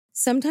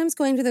Sometimes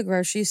going to the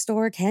grocery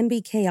store can be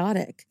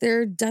chaotic.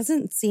 There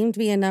doesn't seem to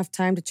be enough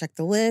time to check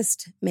the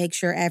list, make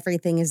sure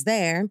everything is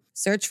there,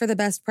 search for the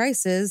best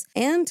prices,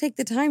 and take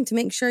the time to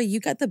make sure you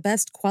get the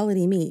best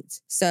quality meat.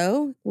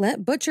 So,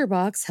 let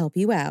ButcherBox help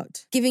you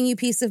out. Giving you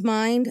peace of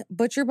mind,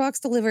 ButcherBox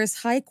delivers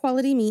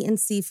high-quality meat and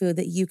seafood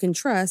that you can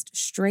trust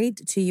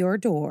straight to your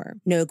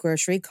door. No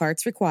grocery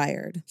carts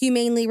required.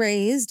 Humanely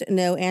raised,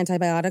 no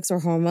antibiotics or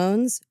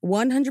hormones,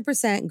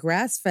 100%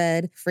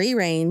 grass-fed,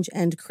 free-range,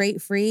 and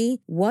crate-free.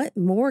 What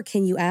more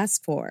can you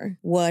ask for?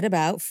 What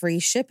about free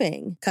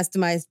shipping,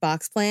 customized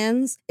box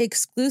plans,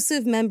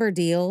 exclusive member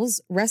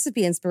deals,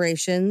 recipe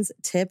inspirations,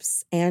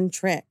 tips, and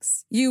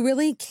tricks? You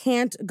really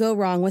can't go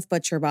wrong with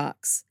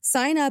ButcherBox.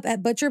 Sign up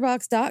at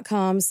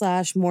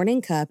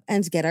butcherbox.com/morningcup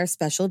and get our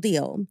special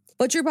deal.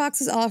 ButcherBox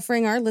is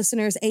offering our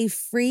listeners a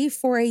free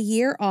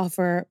for-a-year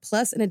offer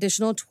plus an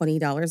additional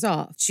 $20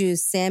 off.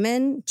 Choose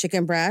salmon,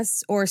 chicken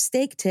breasts, or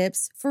steak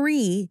tips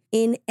free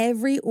in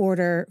every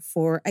order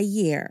for a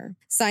year.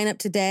 Sign up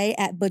today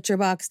at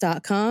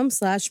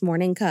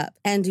butcherbox.com/morningcup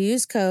and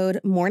use code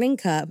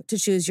MORNINGCUP to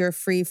choose your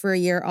free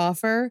for-a-year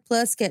offer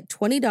plus get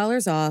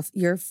 $20 off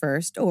your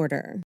first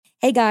order.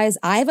 Hey guys,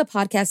 I have a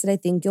podcast that I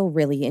think you'll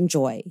really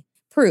enjoy.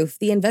 Proof,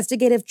 the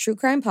investigative true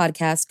crime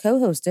podcast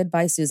co-hosted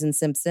by Susan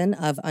Simpson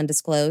of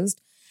Undisclosed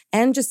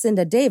and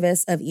Jacinda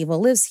Davis of Evil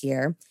Lives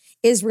Here,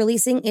 is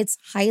releasing its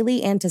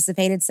highly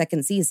anticipated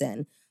second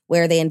season,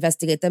 where they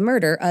investigate the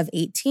murder of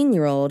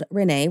 18-year-old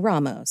Renee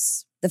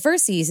Ramos. The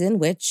first season,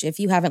 which, if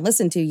you haven't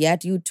listened to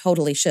yet, you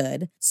totally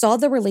should, saw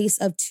the release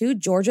of 2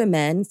 Georgia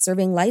men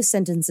serving life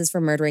sentences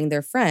for murdering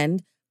their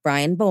friend,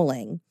 Brian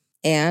Bowling.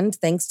 And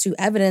thanks to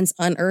evidence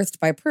unearthed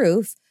by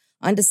Proof,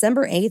 on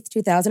December 8th,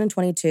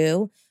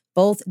 2022,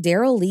 both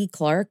Daryl Lee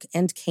Clark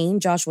and Kane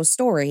Joshua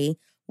Story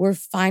were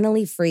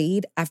finally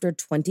freed after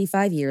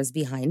 25 years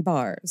behind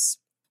bars.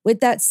 With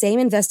that same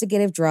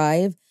investigative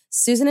drive,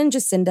 Susan and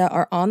Jacinda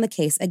are on the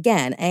case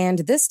again, and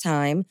this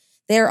time,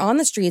 they are on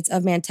the streets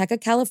of Manteca,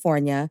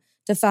 California,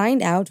 to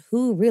find out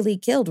who really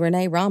killed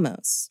Renee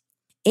Ramos.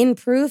 In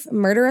Proof,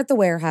 Murder at the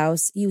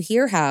Warehouse, you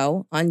hear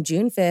how, on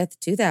June 5th,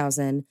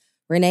 2000,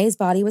 Renee's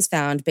body was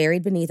found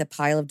buried beneath a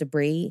pile of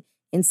debris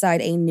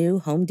inside a new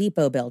Home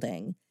Depot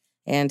building,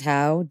 and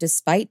how,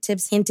 despite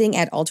tips hinting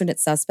at alternate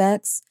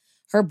suspects,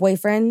 her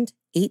boyfriend,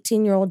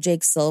 18-year-old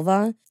Jake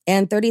Silva,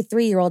 and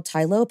 33-year-old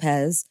Ty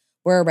Lopez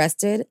were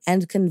arrested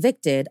and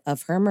convicted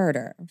of her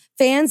murder.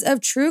 Fans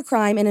of true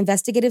crime and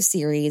investigative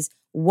series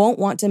won't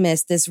want to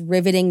miss this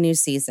riveting new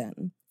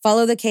season.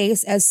 Follow the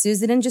case as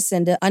Susan and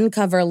Jacinda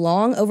uncover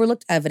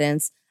long-overlooked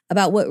evidence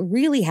about what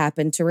really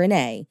happened to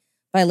Renee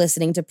by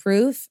listening to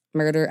Proof,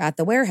 Murder at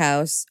the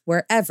Warehouse,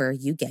 wherever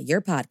you get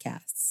your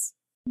podcasts.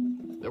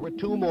 There were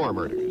 2 more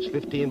murders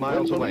 15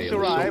 miles away. When police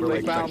arrived,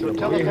 they found the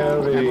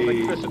telephone and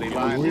electricity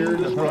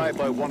lines described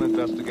by one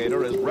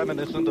investigator as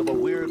reminiscent of a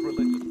weird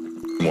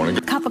religion. Morning.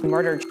 Cup of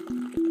murder.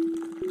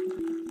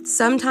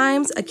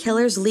 Sometimes a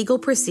killer's legal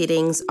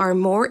proceedings are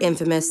more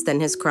infamous than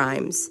his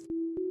crimes.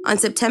 On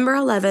September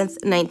 11th,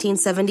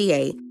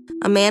 1978,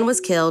 a man was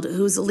killed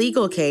whose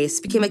legal case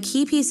became a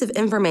key piece of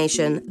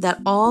information that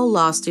all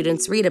law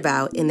students read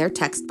about in their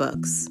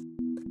textbooks.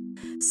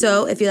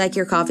 So, if you like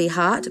your coffee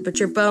hot but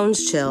your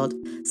bones chilled,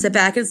 sit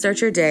back and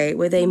start your day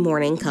with a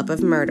morning cup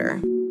of murder.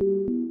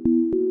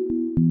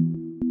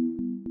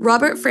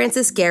 Robert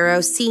Francis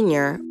Garrow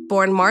Sr.,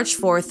 born March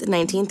 4th,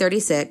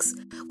 1936,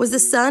 was the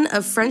son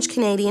of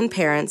French-Canadian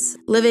parents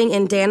living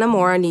in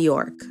Dannemora, New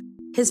York.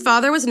 His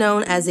father was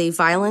known as a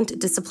violent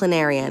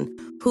disciplinarian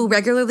who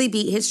regularly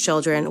beat his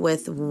children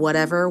with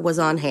whatever was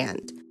on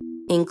hand,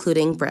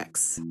 including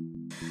bricks.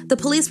 The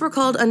police were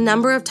called a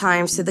number of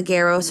times to the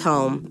Garrows'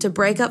 home to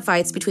break up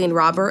fights between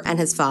Robert and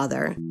his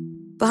father.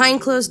 Behind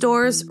closed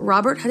doors,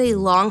 Robert had a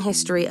long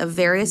history of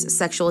various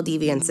sexual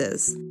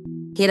deviances.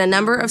 He had a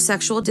number of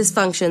sexual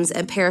dysfunctions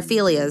and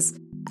paraphilias,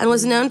 and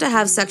was known to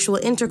have sexual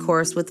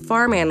intercourse with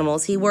farm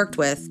animals he worked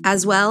with,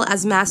 as well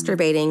as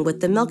masturbating with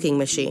the milking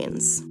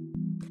machines.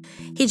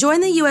 He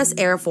joined the U.S.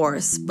 Air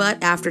Force,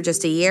 but after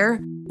just a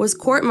year, was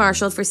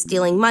court-martialed for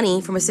stealing money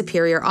from a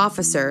superior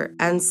officer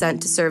and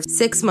sent to serve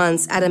 6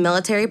 months at a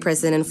military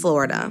prison in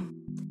Florida.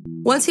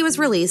 Once he was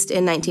released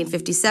in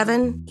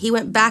 1957, he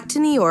went back to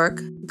New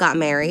York, got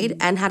married,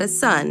 and had a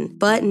son,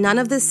 but none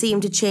of this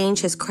seemed to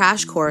change his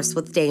crash course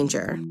with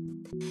danger.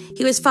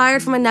 He was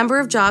fired from a number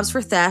of jobs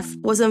for theft,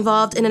 was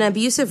involved in an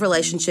abusive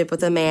relationship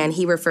with a man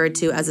he referred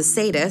to as a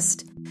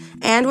sadist,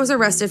 and was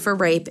arrested for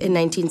rape in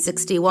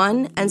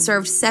 1961 and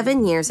served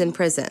 7 years in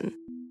prison.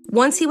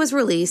 Once he was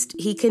released,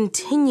 he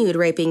continued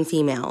raping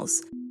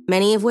females,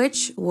 many of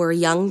which were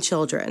young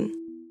children.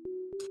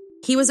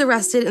 He was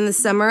arrested in the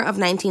summer of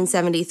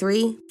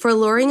 1973 for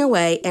luring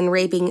away and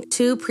raping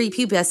 2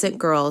 prepubescent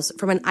girls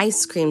from an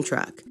ice cream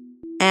truck,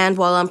 and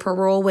while on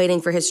parole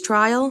waiting for his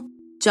trial,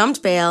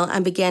 jumped bail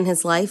and began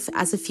his life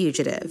as a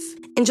fugitive.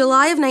 In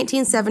July of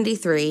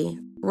 1973,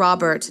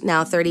 Robert,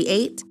 now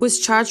 38, was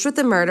charged with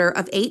the murder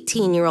of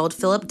 18-year-old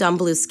Philip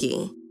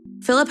Domblewski.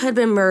 Philip had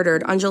been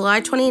murdered on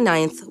July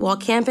 29th while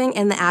camping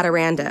in the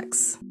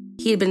Adirondacks.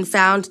 he had been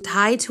found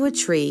tied to a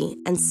tree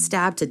and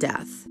stabbed to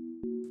death.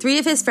 3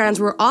 of his friends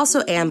were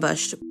also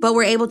ambushed, but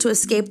were able to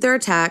escape their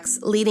attacks,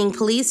 leading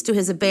police to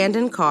his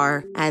abandoned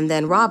car and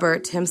then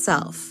Robert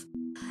himself.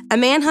 A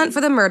manhunt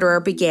for the murderer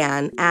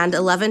began, and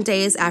 11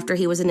 days after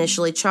he was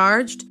initially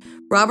charged,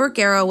 Robert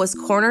Garrow was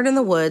cornered in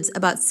the woods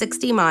about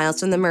 60 miles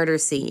from the murder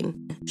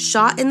scene,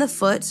 shot in the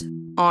foot,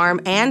 arm,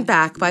 and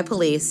back by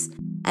police,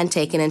 and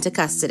taken into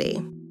custody.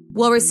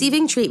 While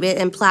receiving treatment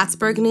in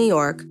Plattsburgh, New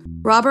York,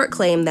 Robert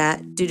claimed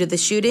that, due to the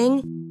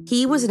shooting,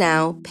 he was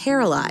now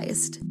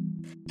paralyzed.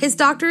 His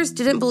doctors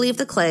didn't believe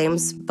the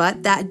claims,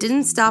 but that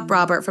didn't stop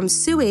Robert from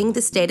suing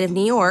the state of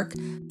New York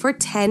for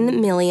 $10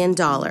 million,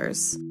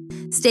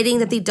 stating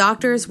that the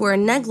doctors were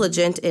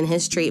negligent in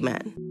his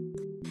treatment.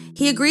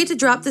 He agreed to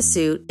drop the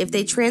suit if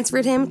they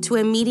transferred him to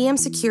a medium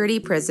security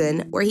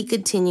prison where he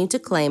continued to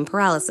claim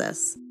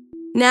paralysis.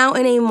 Now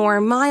in a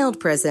more mild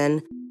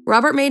prison,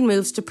 Robert made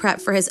moves to prep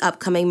for his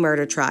upcoming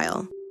murder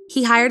trial.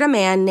 He hired a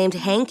man named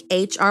Hank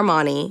H.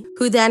 Armani,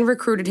 who then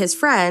recruited his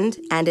friend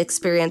and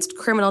experienced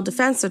criminal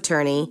defense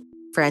attorney,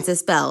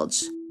 Francis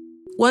Belge.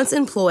 Once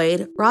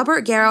employed,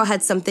 Robert Garrow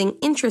had something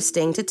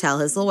interesting to tell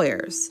his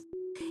lawyers.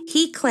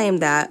 He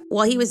claimed that,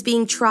 while he was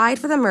being tried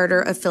for the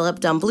murder of Philip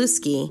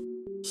Domblewski,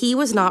 he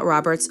was not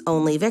Robert's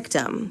only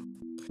victim.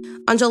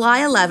 On July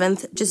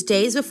 11th, just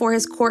days before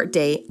his court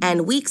date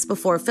and weeks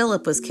before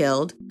Philip was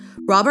killed,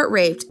 Robert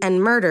raped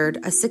and murdered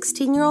a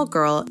 16-year-old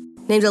girl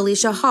named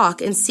Alicia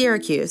Hawke in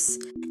Syracuse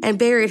and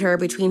buried her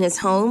between his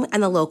home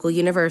and the local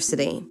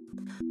university.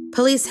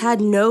 Police had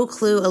no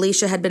clue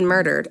Alicia had been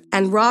murdered,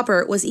 and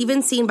Robert was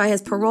even seen by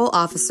his parole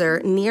officer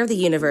near the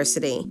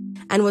university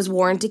and was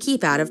warned to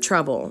keep out of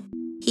trouble.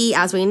 He,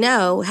 as we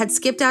know, had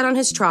skipped out on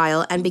his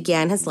trial and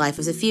began his life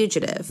as a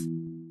fugitive.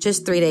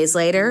 Just 3 days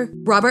later,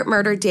 Robert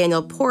murdered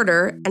Daniel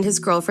Porter and his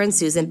girlfriend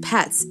Susan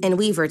Petz in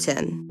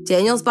Weaverton.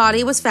 Daniel's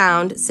body was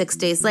found 6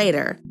 days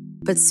later,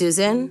 but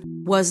Susan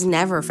was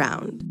never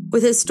found.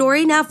 With his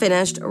story now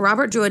finished,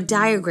 Robert drew a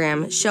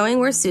diagram showing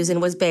where Susan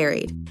was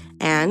buried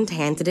and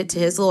handed it to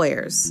his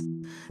lawyers.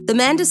 The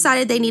men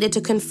decided they needed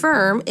to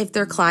confirm if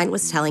their client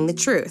was telling the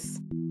truth,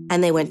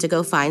 and they went to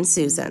go find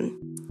Susan.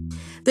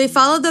 They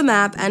followed the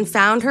map and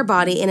found her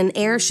body in an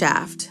air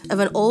shaft of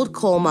an old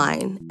coal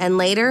mine, and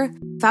later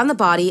found the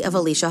body of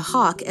Alicia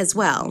Hawke as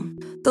well.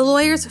 The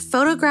lawyers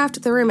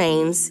photographed the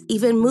remains,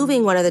 even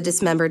moving one of the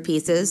dismembered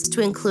pieces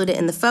to include it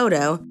in the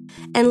photo,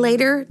 and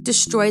later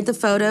destroyed the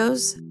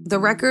photos, the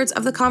records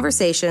of the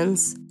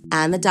conversations,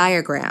 and the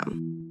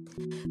diagram.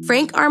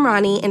 Frank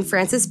Armani and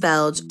Francis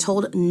Belge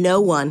told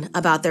no one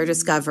about their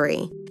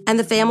discovery, and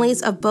the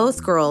families of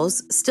both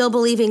girls, still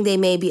believing they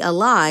may be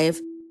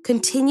alive,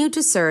 continued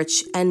to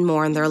search and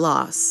mourn their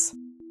loss.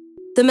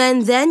 The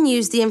men then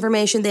used the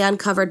information they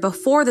uncovered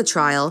before the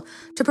trial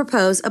to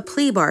propose a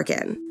plea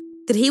bargain,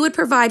 that he would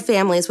provide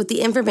families with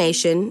the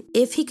information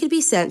if he could be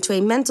sent to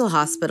a mental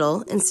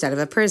hospital instead of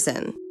a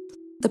prison.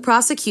 The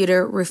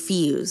prosecutor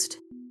refused.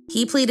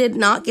 He pleaded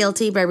not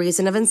guilty by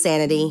reason of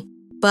insanity,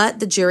 but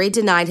the jury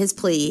denied his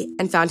plea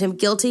and found him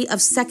guilty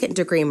of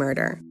second-degree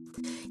murder.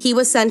 He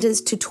was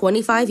sentenced to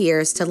 25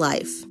 years to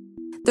life.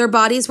 Their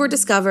bodies were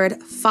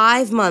discovered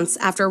 5 months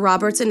after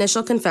Robert's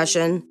initial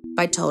confession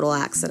by total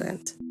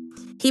accident.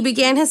 He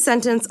began his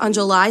sentence on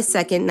July 2,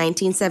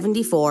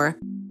 1974,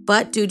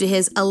 but due to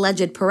his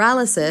alleged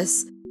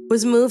paralysis,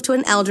 was moved to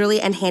an elderly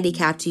and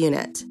handicapped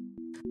unit.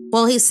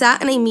 While he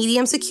sat in a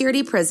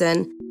medium-security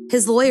prison,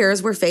 his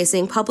lawyers were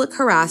facing public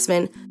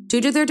harassment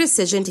due to their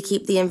decision to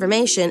keep the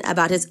information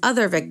about his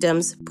other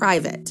victims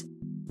private.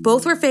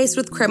 Both were faced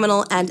with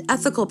criminal and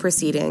ethical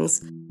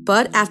proceedings,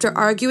 but after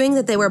arguing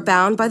that they were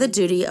bound by the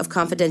duty of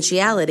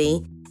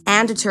confidentiality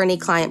and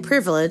attorney-client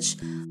privilege,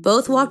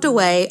 both walked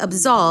away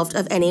absolved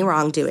of any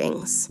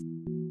wrongdoings.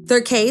 Their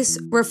case,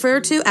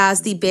 referred to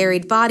as the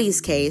buried bodies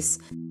case,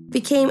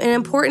 became an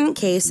important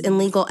case in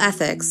legal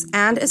ethics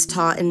and is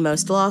taught in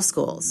most law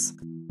schools.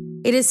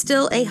 It is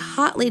still a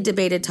hotly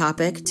debated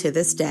topic to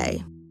this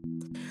day.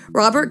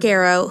 Robert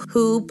Garrow,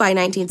 who by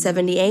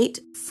 1978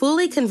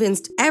 fully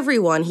convinced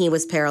everyone he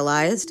was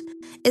paralyzed,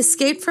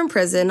 escaped from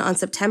prison on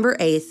September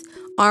 8th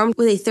armed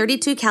with a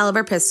 .32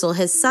 caliber pistol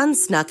his son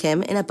snuck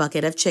him in a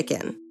bucket of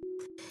chicken.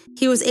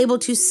 He was able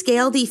to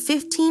scale the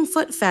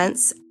 15-foot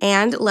fence,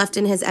 and left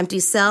in his empty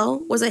cell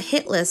was a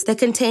hit list that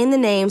contained the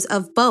names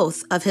of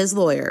both of his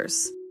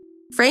lawyers.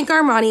 Frank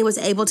Armani was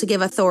able to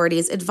give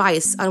authorities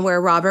advice on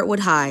where Robert would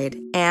hide,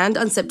 and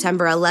on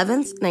September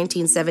 11th,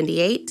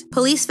 1978,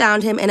 police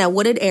found him in a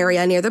wooded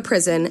area near the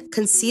prison,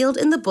 concealed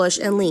in the bush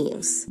and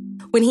leaves.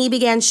 When he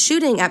began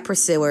shooting at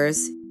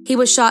pursuers, he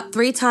was shot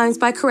 3 times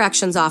by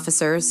corrections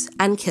officers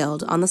and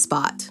killed on the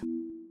spot.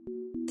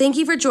 Thank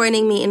you for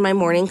joining me in my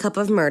morning cup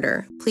of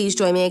murder. Please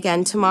join me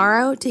again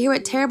tomorrow to hear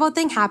what terrible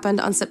thing happened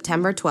on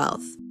September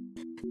 12th.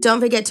 Don't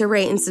forget to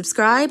rate and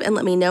subscribe and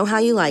let me know how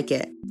you like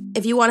it.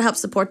 If you want to help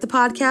support the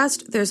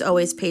podcast, there's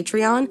always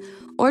Patreon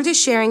or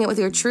just sharing it with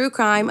your true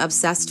crime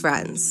obsessed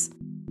friends.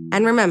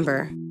 And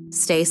remember,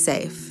 stay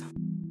safe.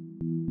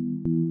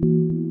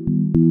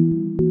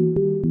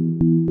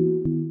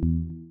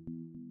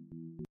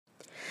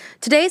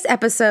 Today's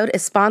episode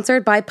is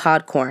sponsored by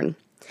Podcorn.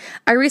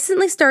 I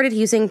recently started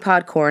using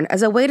Podcorn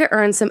as a way to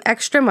earn some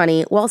extra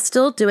money while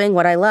still doing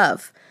what I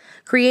love,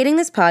 creating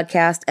this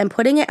podcast and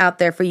putting it out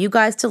there for you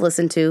guys to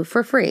listen to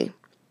for free.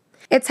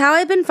 It's how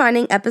I've been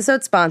finding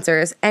episode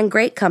sponsors and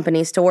great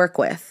companies to work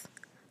with.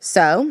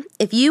 So,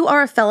 if you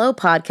are a fellow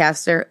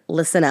podcaster,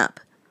 listen up.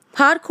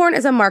 Podcorn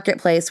is a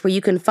marketplace where you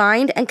can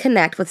find and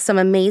connect with some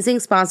amazing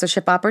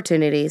sponsorship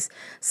opportunities,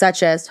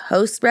 such as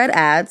host-read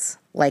ads,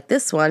 like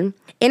this one,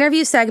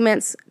 interview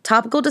segments,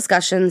 topical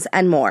discussions,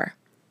 and more.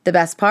 The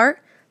best part?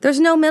 There's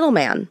no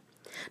middleman.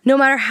 No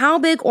matter how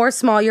big or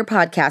small your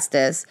podcast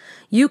is,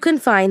 you can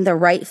find the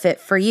right fit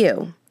for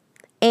you.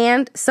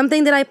 And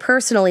something that I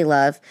personally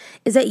love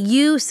is that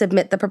you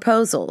submit the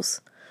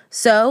proposals.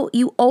 So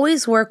you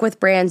always work with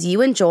brands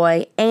you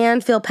enjoy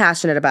and feel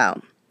passionate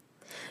about.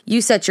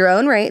 You set your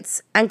own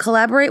rates and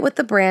collaborate with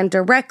the brand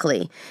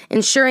directly,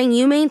 ensuring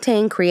you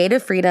maintain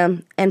creative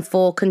freedom and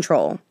full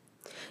control.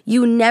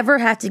 You never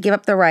have to give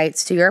up the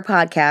rights to your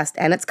podcast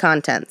and its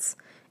contents.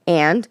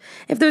 And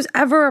if there's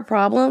ever a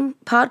problem,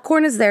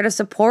 Podcorn is there to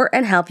support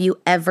and help you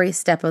every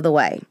step of the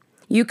way.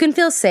 You can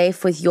feel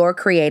safe with your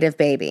creative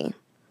baby.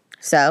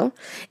 So,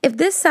 if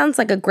this sounds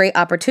like a great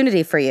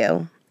opportunity for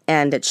you,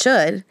 and it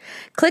should,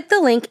 click the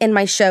link in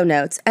my show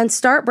notes and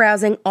start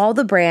browsing all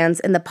the brands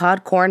in the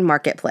Podcorn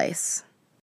marketplace.